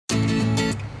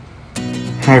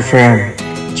Hi friend,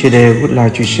 today I would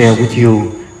like to share with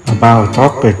you about the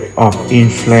topic of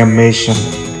inflammation.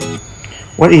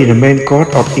 What is the main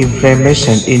cause of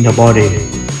inflammation in the body?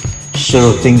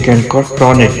 Several things can cause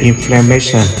chronic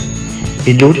inflammation,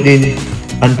 including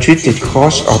untreated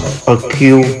cause of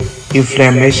acute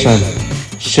inflammation,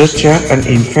 such as an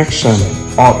infection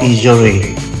or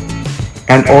injury.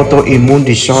 An autoimmune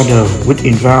disorder would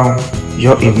involve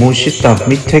your immune system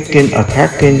mistakenly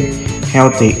attacking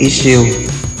healthy issues.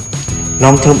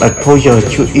 Long-term exposure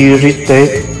to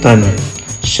irritants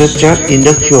such as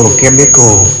industrial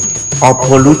chemicals or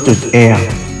polluted air.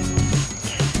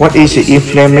 What is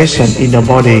inflammation in the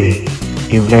body?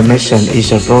 Inflammation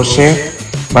is a process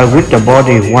by which the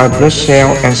body white blood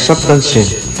cells and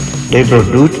substances they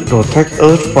produce protect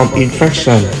us from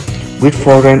infection with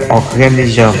foreign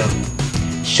organisms,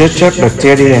 such as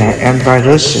bacteria and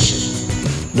viruses.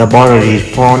 The body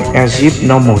responds as if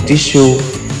normal tissue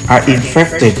are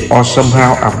infected or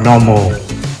somehow abnormal.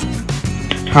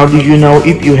 How do you know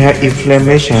if you have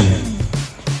inflammation?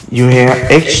 You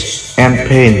have aches and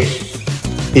pains.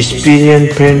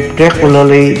 Experience pain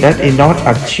regularly that is not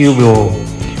attributable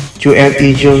to an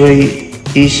injury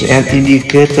is an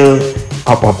indicator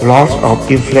of a loss of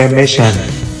inflammation.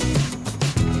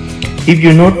 If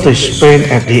you notice pain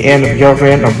at the end of your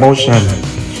range of motion,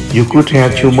 you could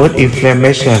have too much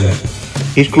inflammation.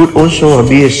 It could also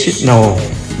be a signal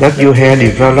that you have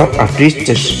developed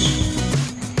arthritis.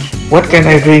 What can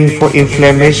I drink for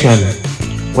inflammation?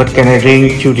 What can I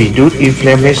drink to reduce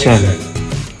inflammation?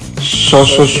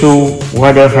 Sosu,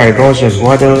 water, hydrogen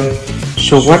water.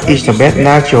 So what is the best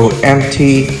natural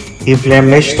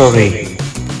anti-inflammatory?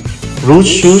 Root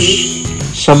juice.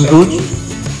 Some root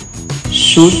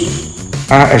juice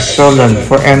are excellent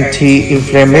for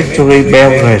anti-inflammatory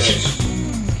beverages.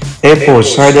 Apple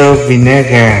cider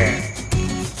vinegar,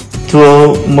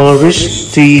 turmeric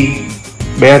tea,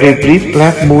 berry brief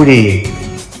black smoothie,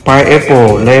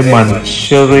 pineapple, lemon,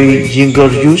 cherry, ginger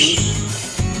juice,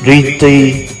 green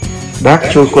tea,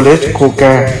 dark chocolate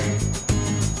coca.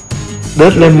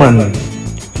 Dirt lemon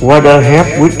water help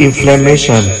with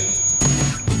inflammation.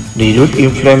 Reduce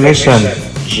inflammation.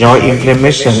 Joint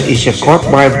inflammation is caused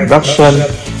by reduction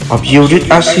of uric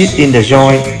acid in the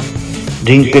joint.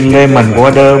 Drinking lemon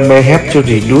water may help to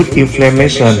reduce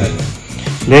inflammation.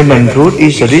 Lemon root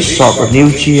is a rich source of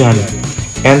nutrients,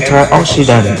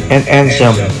 antioxidants, and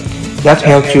enzymes that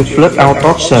help to flush out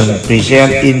toxins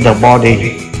present in the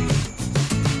body.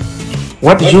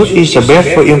 What juice is the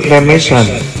best for inflammation?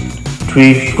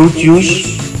 3 fruit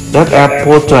juice that are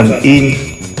potent in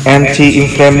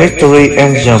anti-inflammatory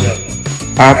enzymes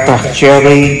are dark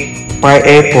cherry,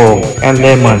 pineapple, and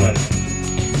lemon.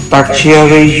 Dark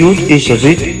cherry juice is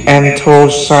rich in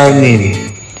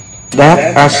anthocyanin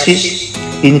that assists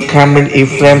in calming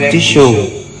inflamed tissue,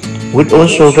 which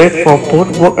also great for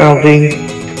post-workout drink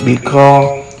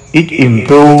because it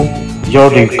improves your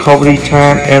recovery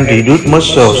time and reduce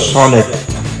muscle soreness.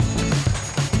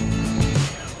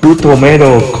 Do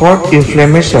tomato cause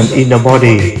inflammation in the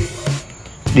body?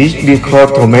 This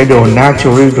because tomato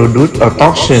naturally produce a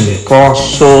toxin called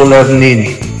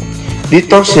solanine. This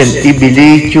toxin is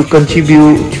believed to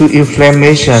contribute to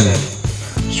inflammation,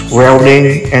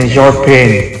 swelling, and joint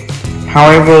pain.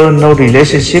 However, no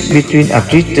relationship between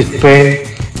arthritis pain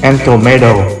and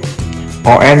tomato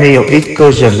or any of its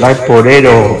cousins like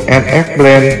potato and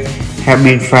eggplant have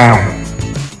been found.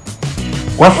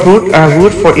 What fruits are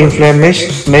good for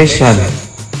inflammation?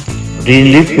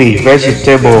 Green leafy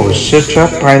vegetables such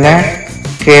as pineapple,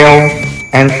 kale,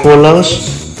 and collards,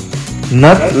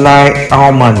 nuts like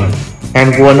almond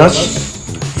and walnuts,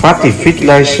 fatty fish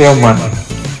like salmon,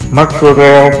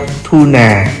 mackerel,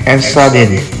 tuna, and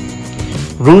sardine.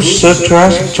 Fruits such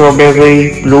as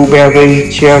strawberry, blueberry,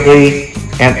 cherry,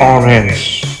 and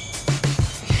orange.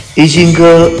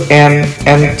 Ginger and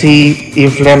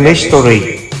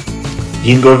anti-inflammatory.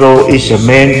 Gingerol is the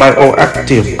main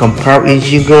bioactive compound in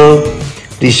ginger,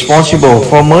 responsible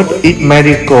for much its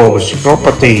medical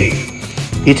property.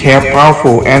 It has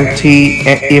powerful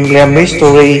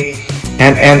anti-inflammatory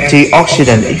and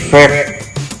antioxidant effect.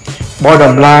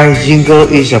 Bottom line, ginger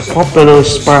is a popular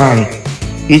spice.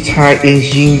 It's high in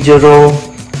gingerol,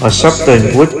 a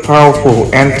substance with powerful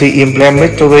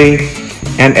anti-inflammatory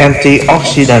and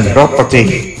antioxidant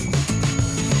property.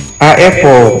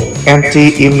 Apple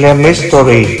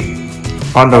anti-inflammatory.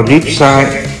 On the flip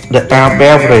side, there are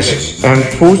beverages and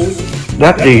foods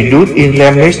that reduce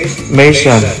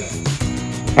inflammation.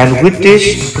 And with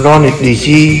this chronic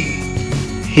disease,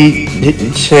 he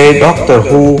didn't say Doctor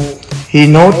Who, he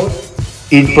noted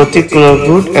in particular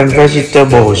fruit and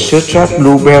vegetables such as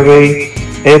blueberry,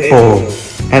 apple,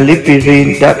 and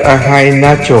lipirine that are high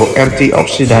natural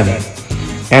antioxidant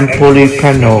and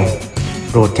polyphenol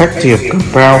protective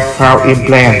compound found in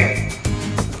plant.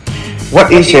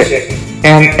 What is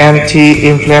an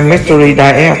anti-inflammatory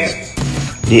diet?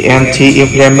 The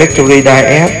anti-inflammatory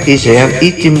diet is an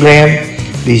eating plan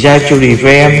designed to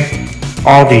prevent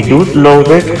or reduce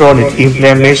low-rate chronic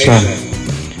inflammation,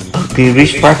 a key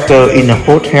risk factor in a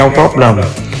whole health problem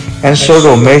and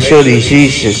several major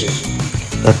diseases.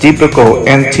 The typical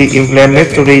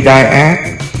anti-inflammatory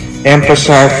diet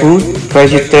emphasizes fruit,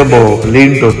 vegetable,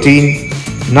 lean protein,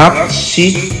 nuts,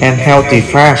 seeds, and healthy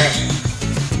fats.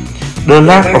 The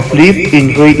lack of leaf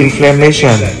increases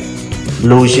inflammation.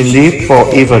 Losing leaf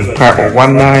for even part of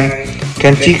one night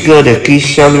can trigger the key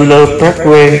cellular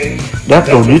pathway that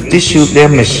produces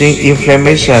tissue-damaging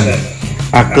inflammation,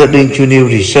 according to new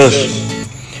research.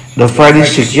 The findings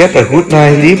suggest a good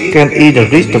night's sleep can either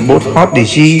reach both heart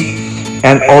disease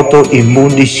and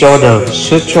autoimmune disorders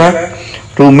such as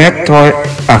rheumatoid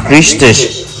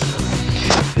arthritis.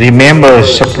 Remember,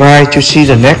 subscribe to see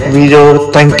the next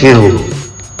video. Thank you.